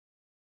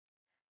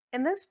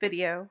In this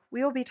video,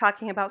 we will be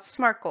talking about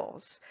SMART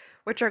goals,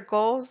 which are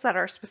goals that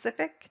are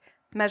specific,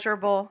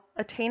 measurable,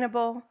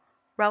 attainable,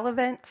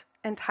 relevant,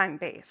 and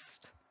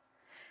time-based.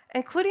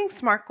 Including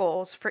SMART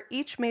goals for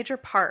each major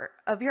part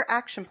of your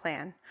action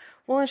plan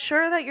will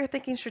ensure that you're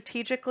thinking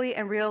strategically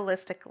and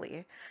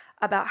realistically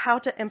about how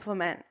to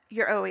implement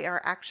your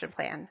OER action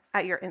plan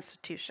at your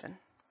institution.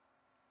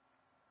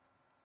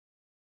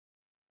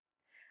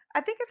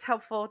 I think it's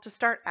helpful to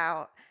start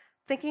out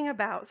thinking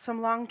about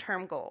some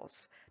long-term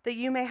goals that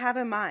you may have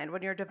in mind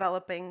when you're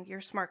developing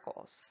your SMART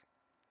goals.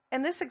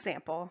 In this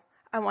example,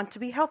 I want to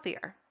be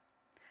healthier.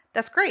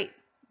 That's great,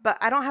 but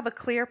I don't have a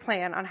clear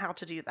plan on how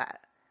to do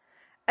that.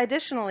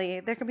 Additionally,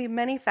 there can be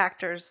many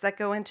factors that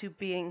go into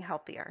being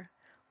healthier,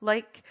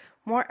 like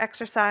more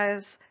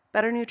exercise,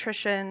 better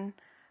nutrition,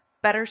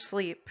 better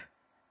sleep,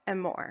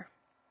 and more.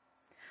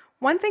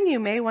 One thing you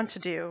may want to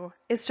do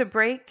is to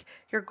break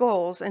your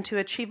goals into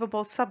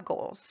achievable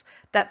sub-goals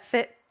that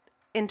fit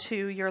into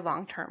your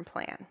long-term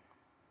plan.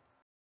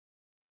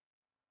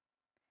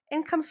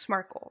 Income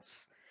SMART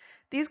goals.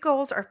 These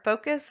goals are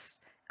focused,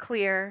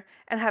 clear,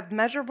 and have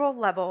measurable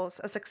levels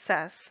of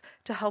success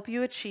to help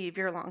you achieve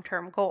your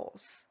long-term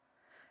goals.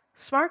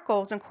 SMART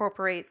goals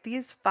incorporate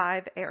these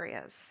 5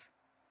 areas: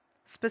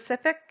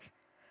 specific,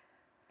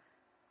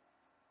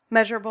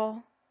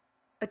 measurable,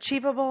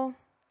 achievable,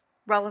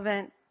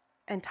 relevant,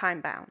 and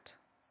time-bound.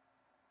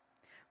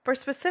 For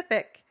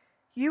specific,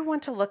 you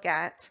want to look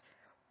at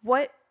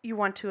what you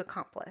want to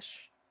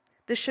accomplish.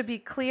 This should be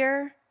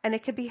clear, and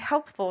it can be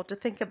helpful to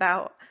think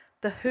about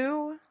the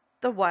who,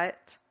 the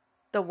what,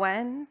 the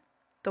when,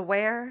 the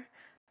where,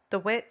 the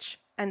which,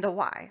 and the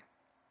why.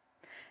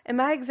 In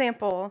my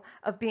example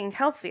of being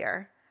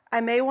healthier,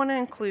 I may want to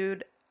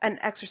include an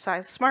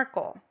exercise SMART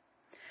goal.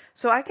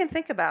 So I can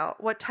think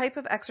about what type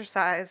of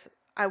exercise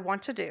I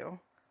want to do,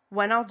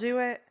 when I'll do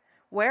it,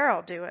 where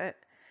I'll do it,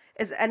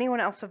 is anyone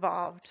else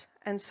involved,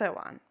 and so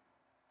on.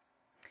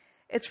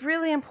 It's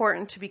really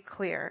important to be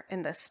clear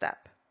in this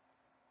step.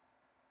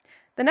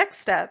 The next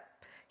step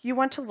you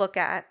want to look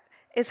at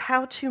is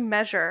how to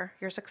measure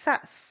your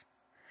success.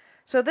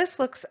 So this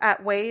looks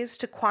at ways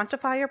to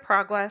quantify your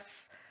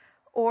progress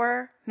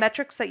or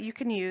metrics that you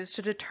can use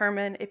to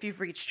determine if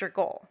you've reached your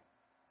goal.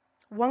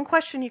 One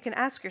question you can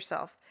ask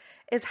yourself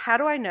is, how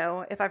do I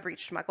know if I've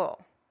reached my goal?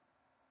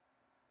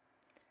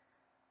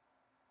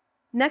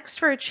 Next,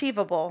 for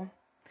achievable,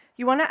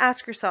 you want to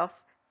ask yourself,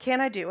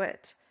 can I do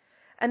it?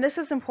 And this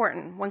is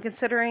important when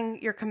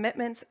considering your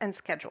commitments and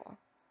schedule,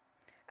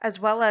 as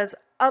well as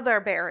other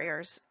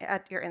barriers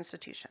at your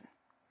institution.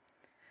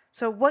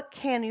 So what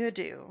can you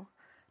do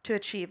to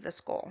achieve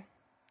this goal?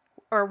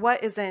 Or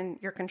what is in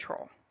your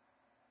control?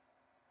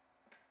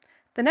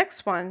 The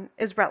next one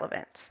is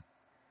relevant.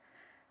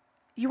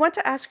 You want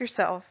to ask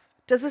yourself,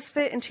 does this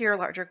fit into your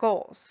larger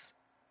goals?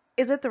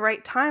 Is it the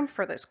right time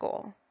for this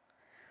goal?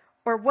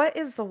 Or what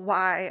is the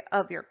why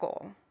of your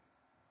goal?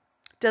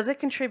 Does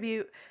it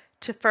contribute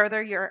to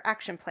further your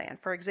action plan,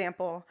 for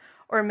example,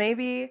 or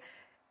maybe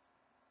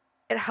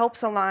it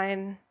helps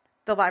align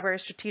the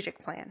library's strategic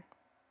plan?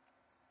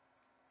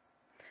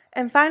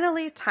 And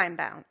finally,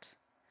 time-bound.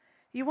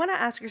 You want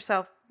to ask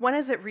yourself, when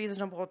is it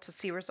reasonable to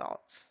see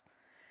results?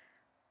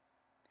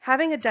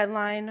 Having a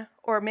deadline,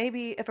 or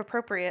maybe, if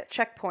appropriate,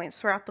 checkpoints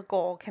throughout the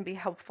goal can be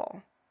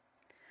helpful.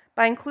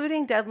 By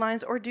including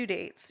deadlines or due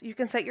dates, you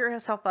can set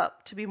yourself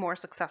up to be more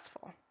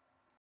successful.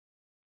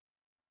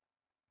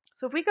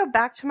 So if we go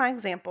back to my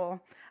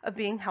example of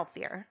being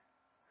healthier,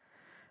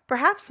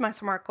 perhaps my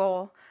SMART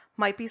goal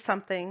might be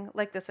something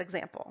like this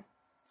example.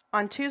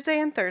 On Tuesday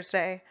and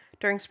Thursday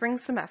during spring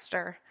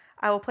semester,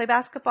 I will play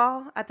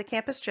basketball at the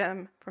campus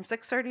gym from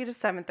 6:30 to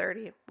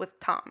 7:30 with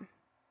Tom.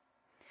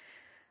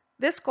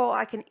 This goal,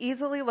 I can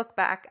easily look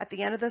back at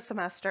the end of the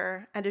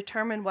semester and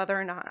determine whether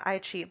or not I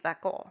achieved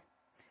that goal.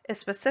 It's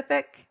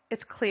specific,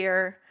 it's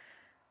clear,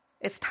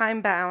 it's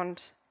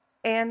time-bound,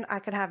 and I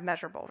can have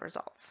measurable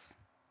results.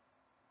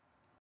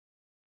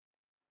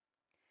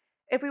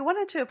 If we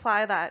wanted to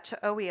apply that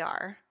to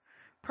OER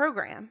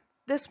program,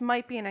 this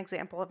might be an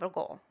example of a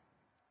goal.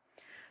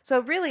 So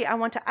really, I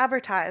want to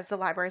advertise the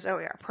library's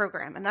OER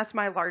program, and that's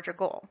my larger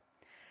goal.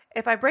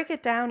 If I break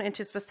it down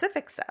into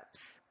specific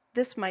steps,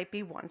 this might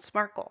be one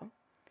SMART goal.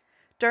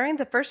 During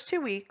the first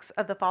 2 weeks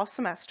of the fall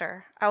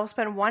semester, I will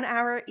spend 1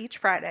 hour each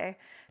Friday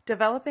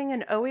developing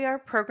an OER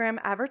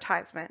program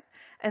advertisement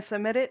and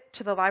submit it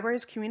to the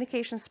library's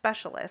communications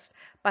specialist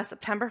by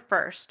September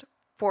 1st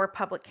for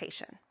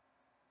publication.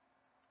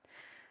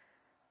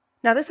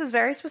 Now, this is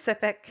very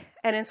specific,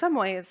 and in some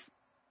ways,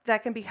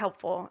 that can be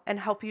helpful and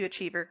help you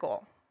achieve your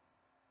goal.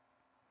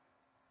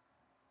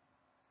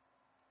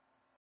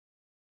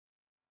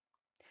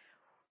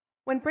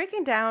 When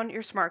breaking down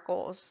your SMART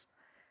goals,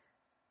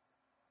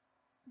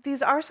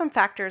 these are some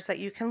factors that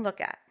you can look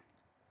at,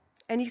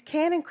 and you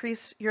can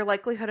increase your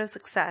likelihood of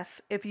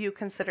success if you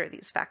consider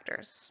these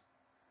factors.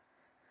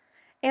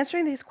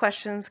 Answering these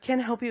questions can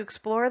help you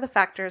explore the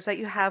factors that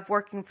you have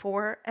working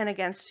for and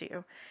against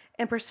you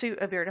in pursuit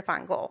of your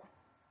defined goal.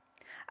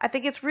 I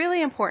think it's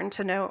really important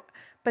to note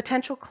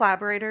potential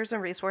collaborators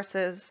and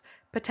resources,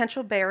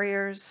 potential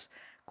barriers,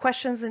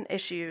 questions and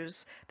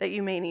issues that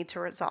you may need to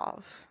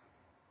resolve.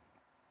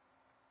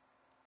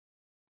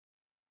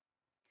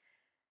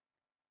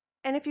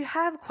 And if you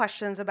have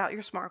questions about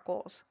your SMART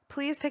goals,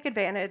 please take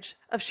advantage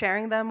of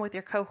sharing them with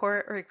your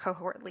cohort or your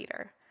cohort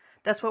leader.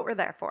 That's what we're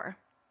there for.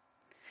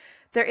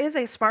 There is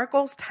a SMART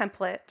goals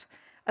template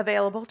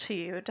available to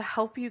you to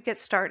help you get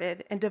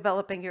started in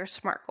developing your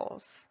SMART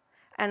goals.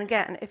 And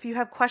again, if you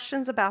have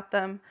questions about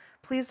them,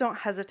 please don't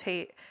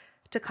hesitate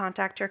to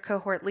contact your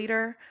cohort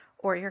leader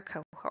or your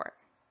cohort.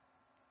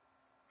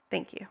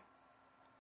 Thank you.